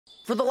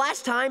For the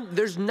last time,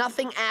 there's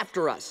nothing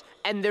after us,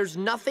 and there's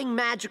nothing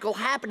magical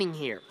happening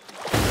here.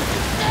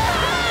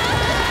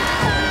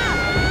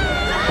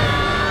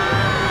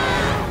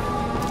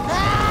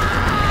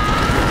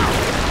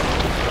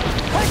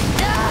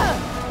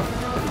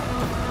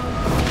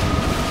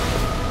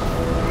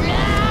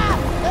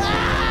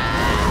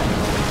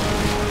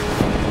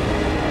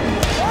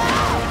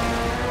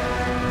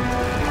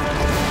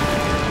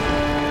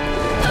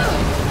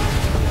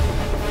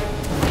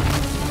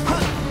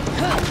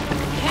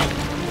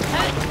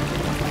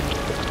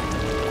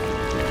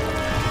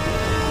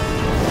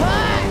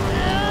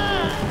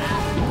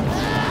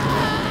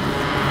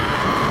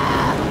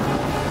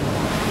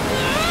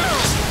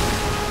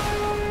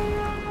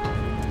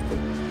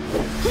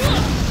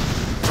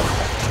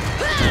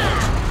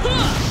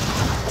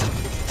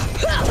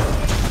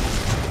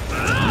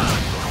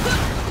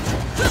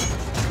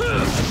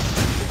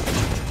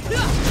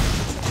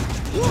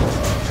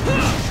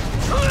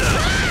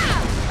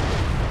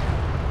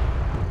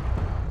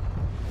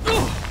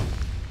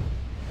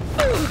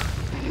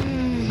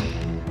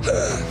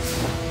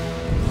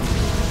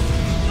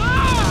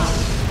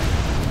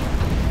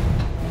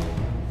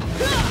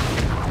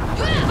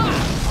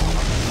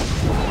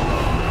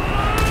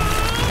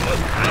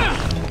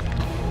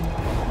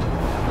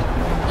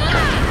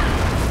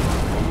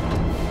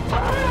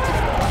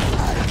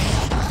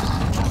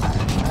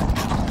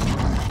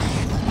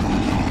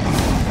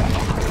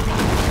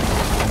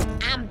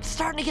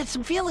 To get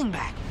some feeling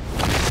back.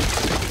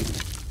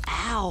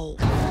 Ow.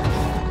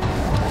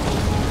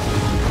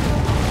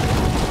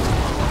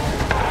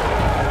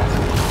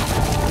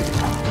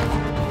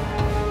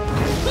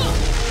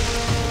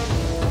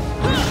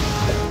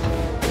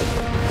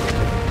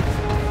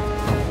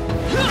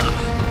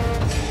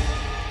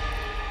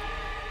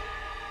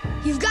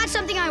 You've got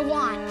something I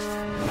want.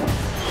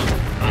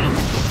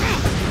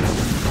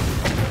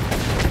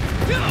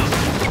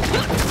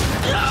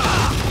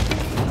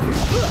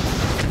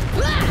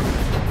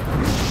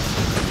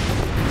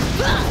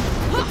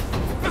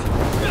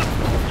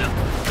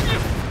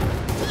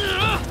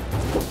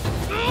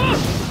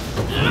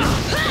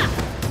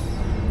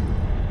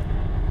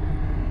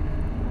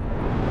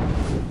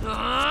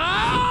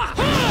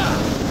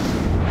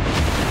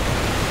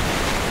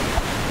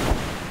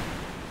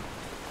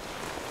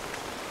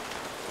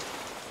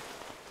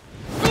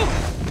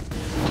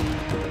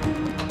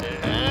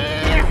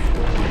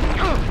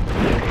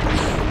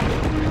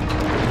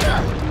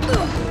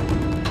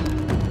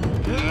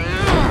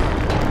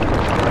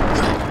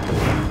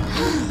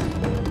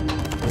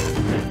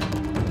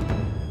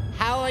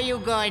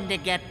 Going to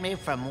get me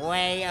from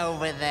way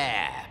over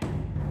there.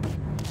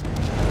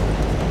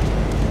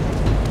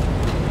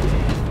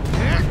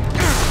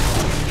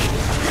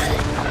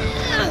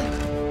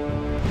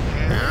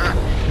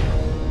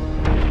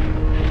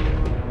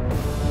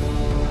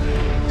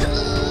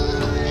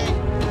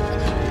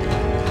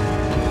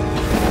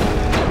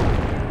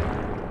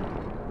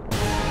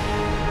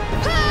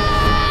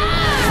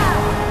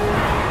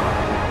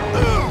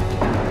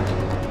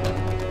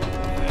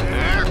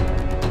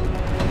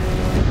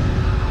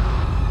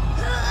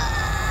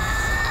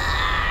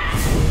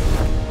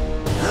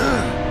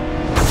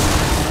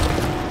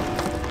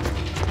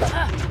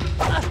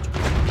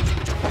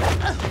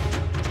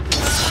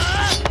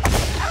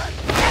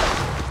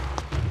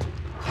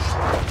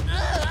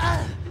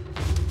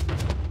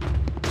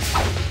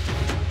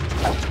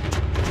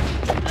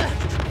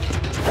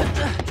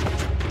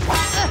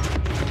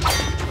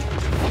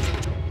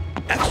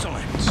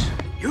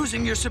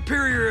 Using your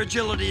superior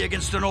agility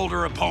against an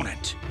older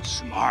opponent.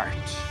 Smart.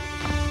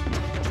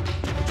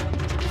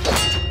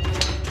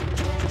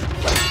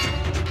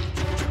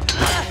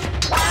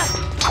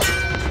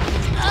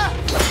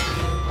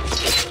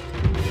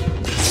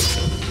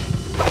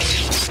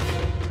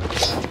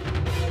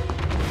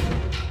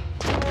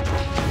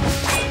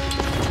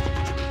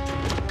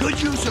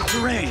 Good use of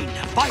terrain,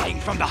 fighting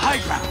from the high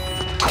ground.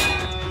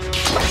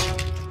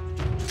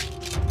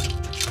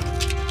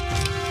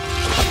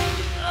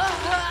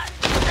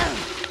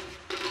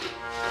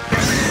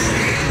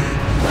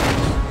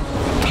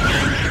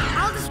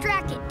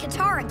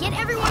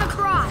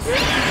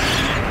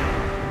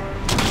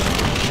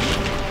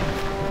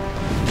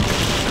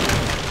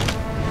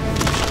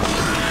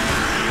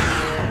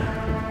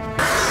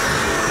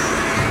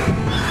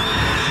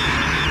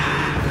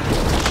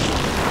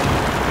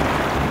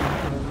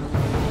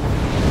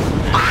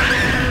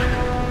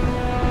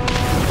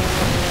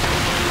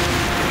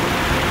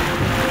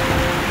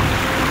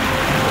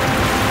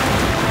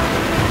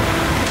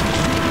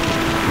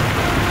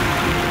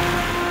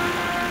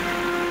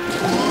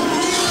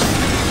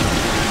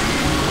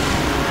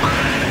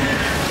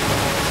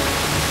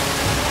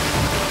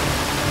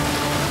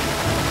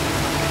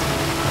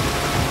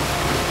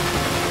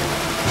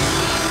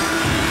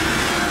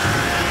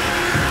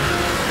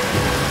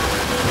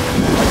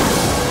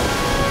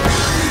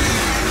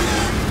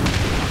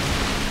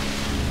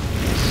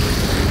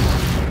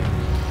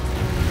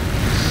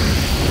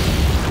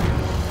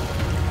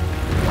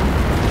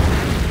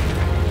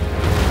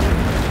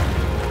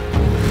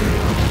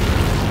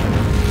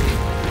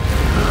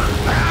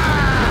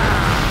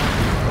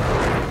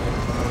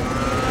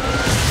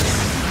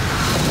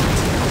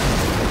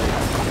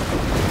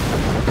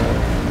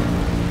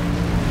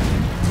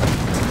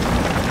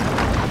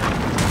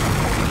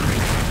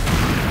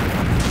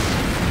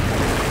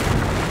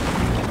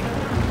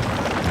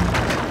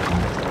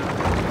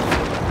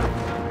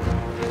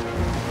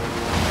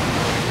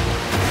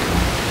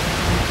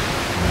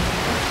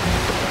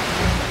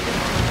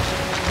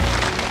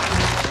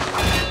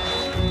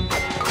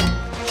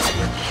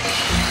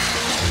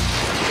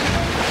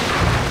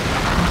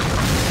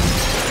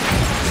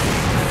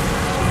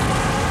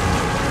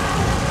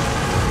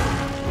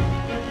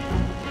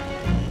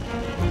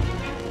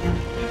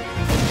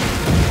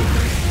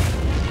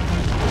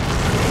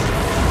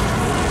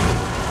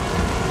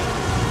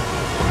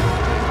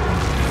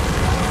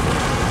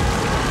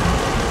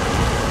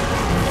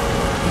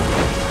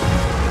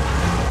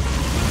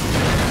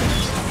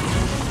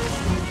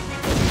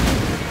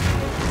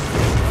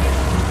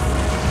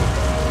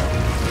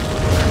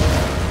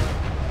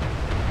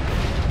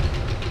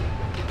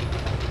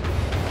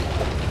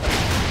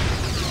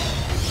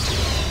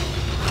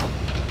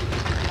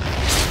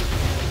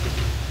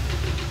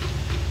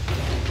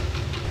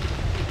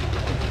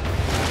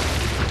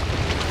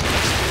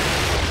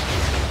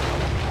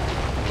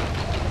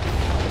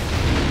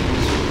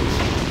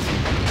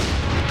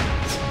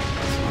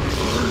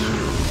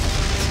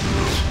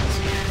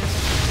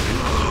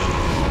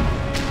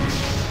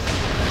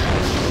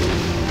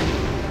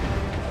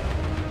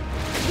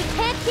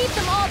 keep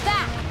them all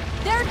back.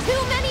 There are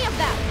too many of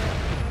them.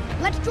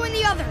 Let's join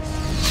the others.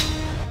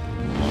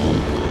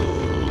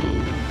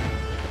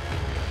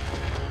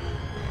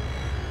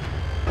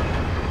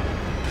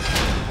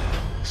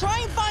 Try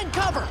and find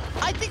cover.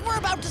 I think we're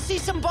about to see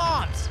some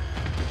bombs.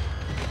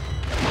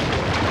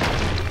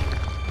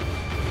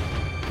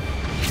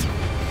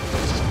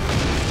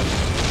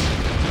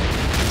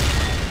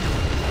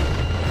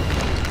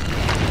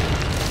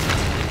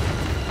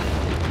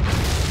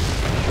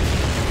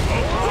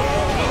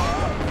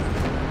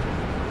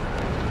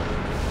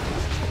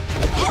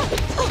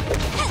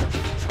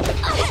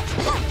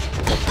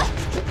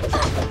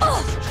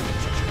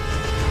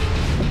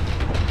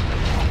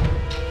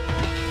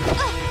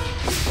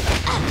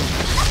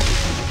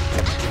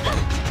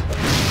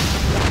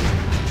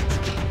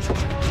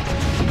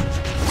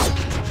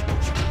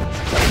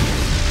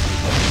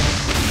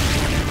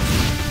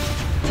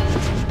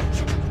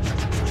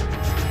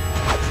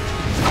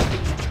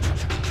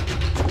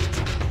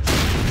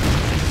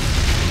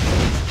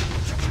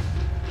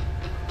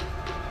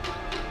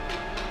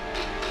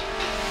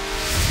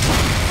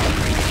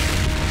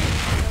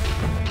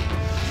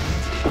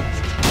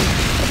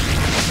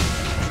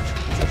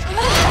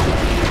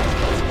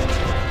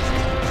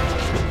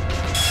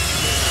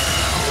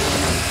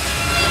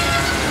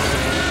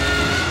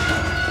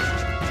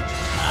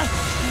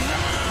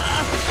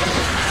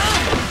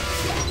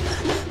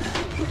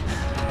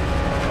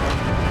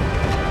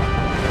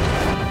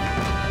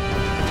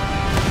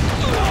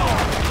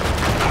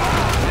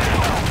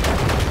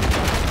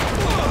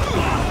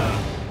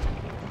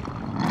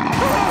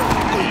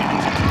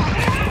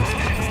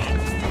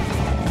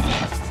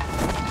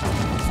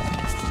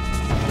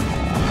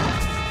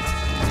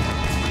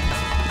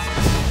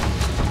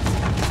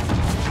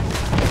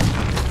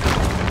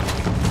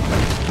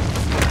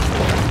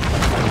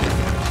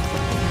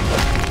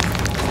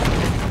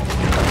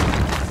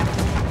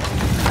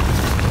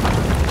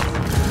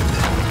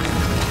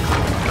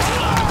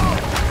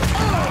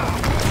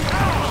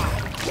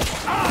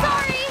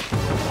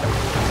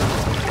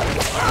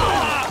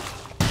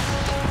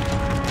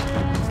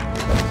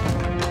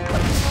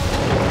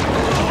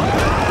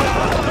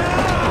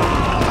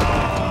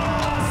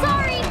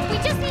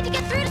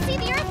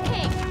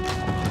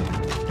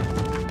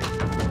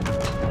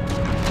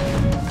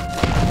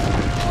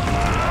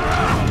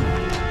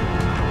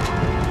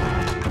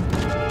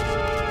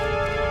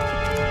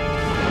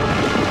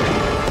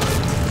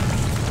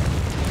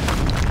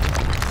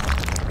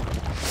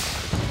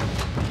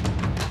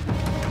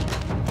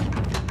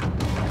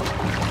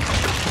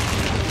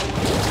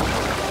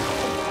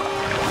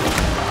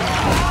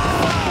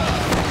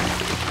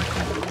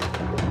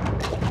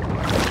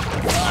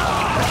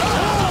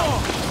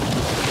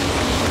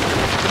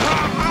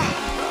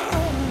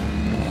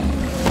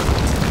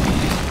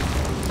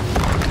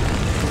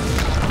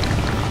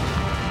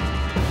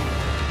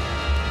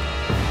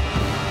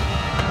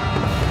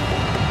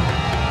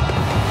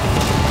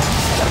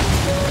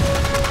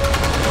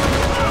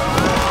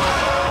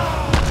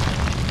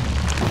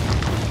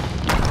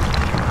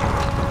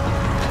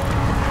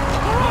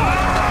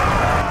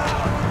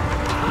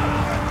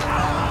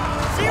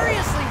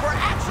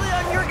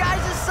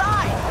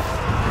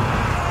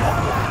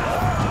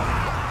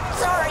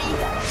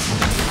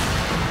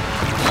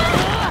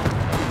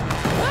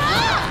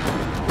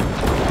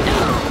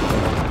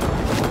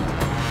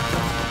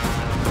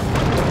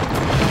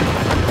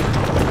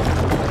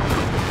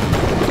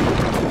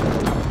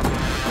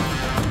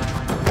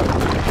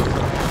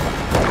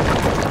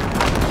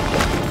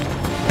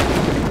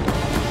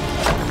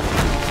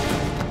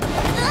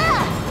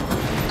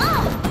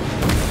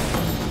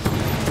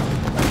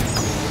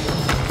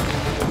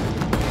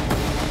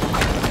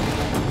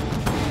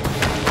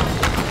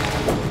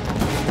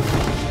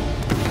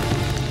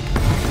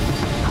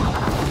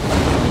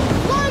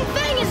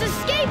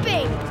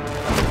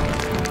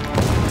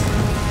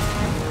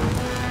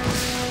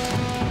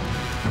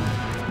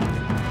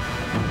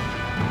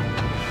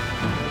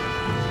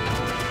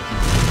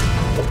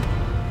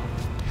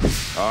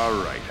 All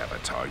right,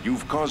 Avatar,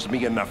 you've caused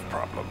me enough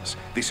problems.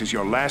 This is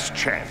your last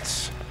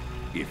chance,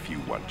 if you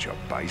want your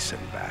bison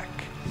back.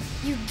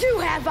 You do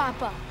have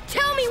Appa.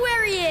 Tell me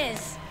where he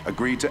is.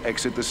 Agree to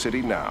exit the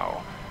city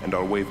now, and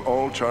I'll waive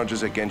all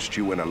charges against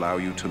you and allow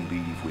you to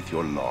leave with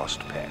your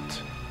lost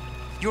pet.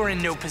 You're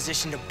in no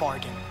position to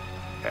bargain.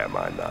 Am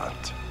I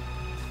not?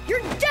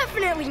 You're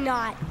definitely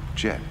not.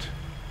 Jet,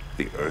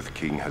 the Earth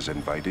King has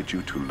invited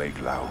you to Lake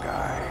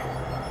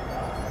Laogai.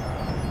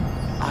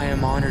 I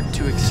am honored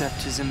to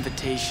accept his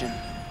invitation.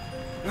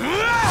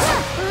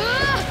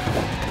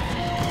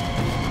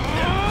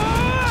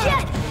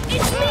 Jet,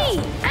 it's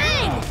me,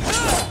 Aang!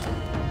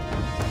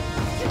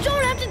 You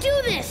don't have to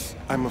do this!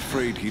 I'm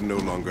afraid he no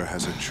longer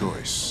has a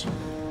choice.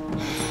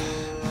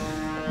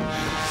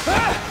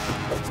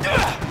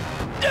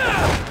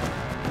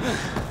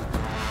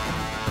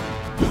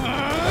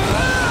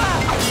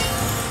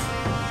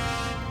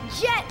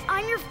 Jet,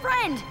 I'm your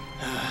friend.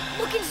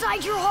 Look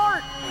inside your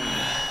heart.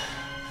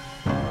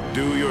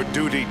 Do your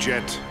duty,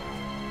 Jet.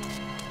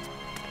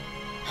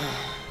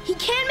 He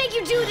can't make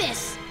you do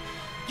this!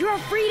 You're a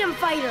freedom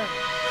fighter!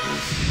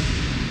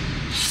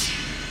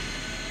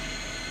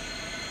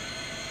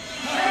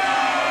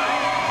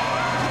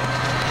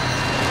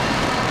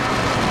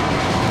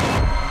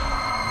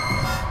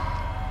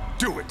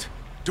 Do it!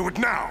 Do it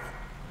now!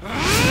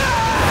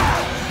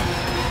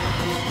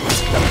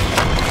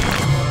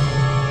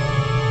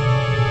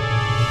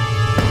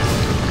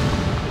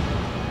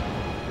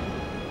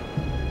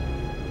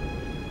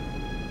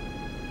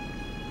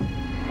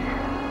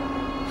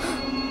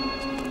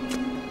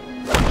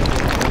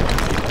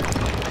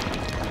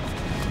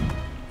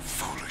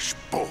 Foolish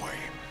boy.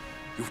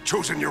 You've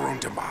chosen your own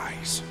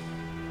demise.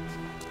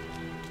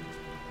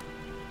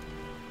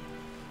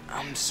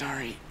 I'm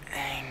sorry,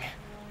 Aang.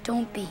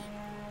 Don't be.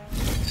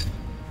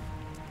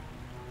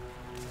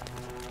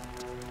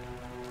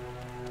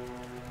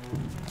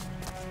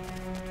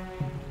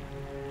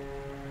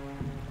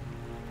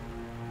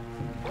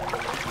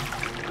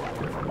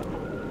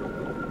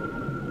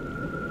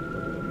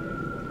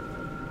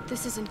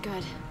 This isn't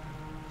good.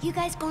 You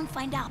guys go and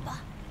find Appa.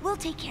 We'll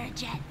take care of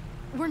Jet.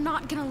 We're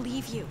not gonna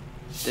leave you.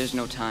 There's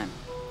no time.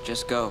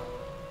 Just go.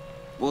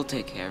 We'll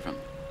take care of him.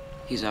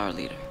 He's our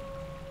leader.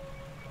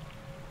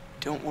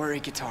 Don't worry,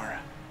 Katara.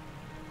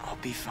 I'll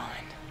be fine.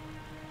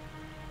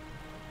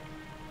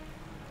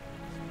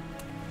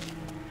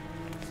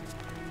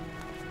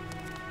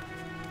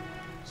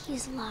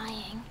 He's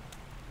lying.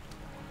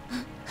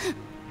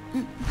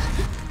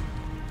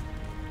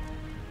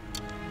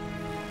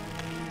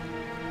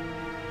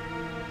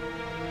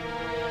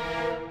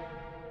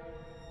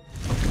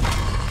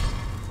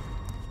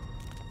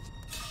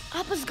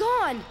 Appa's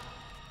gone!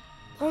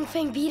 Long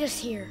Fang beat us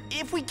here.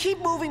 If we keep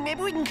moving,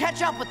 maybe we can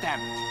catch up with them.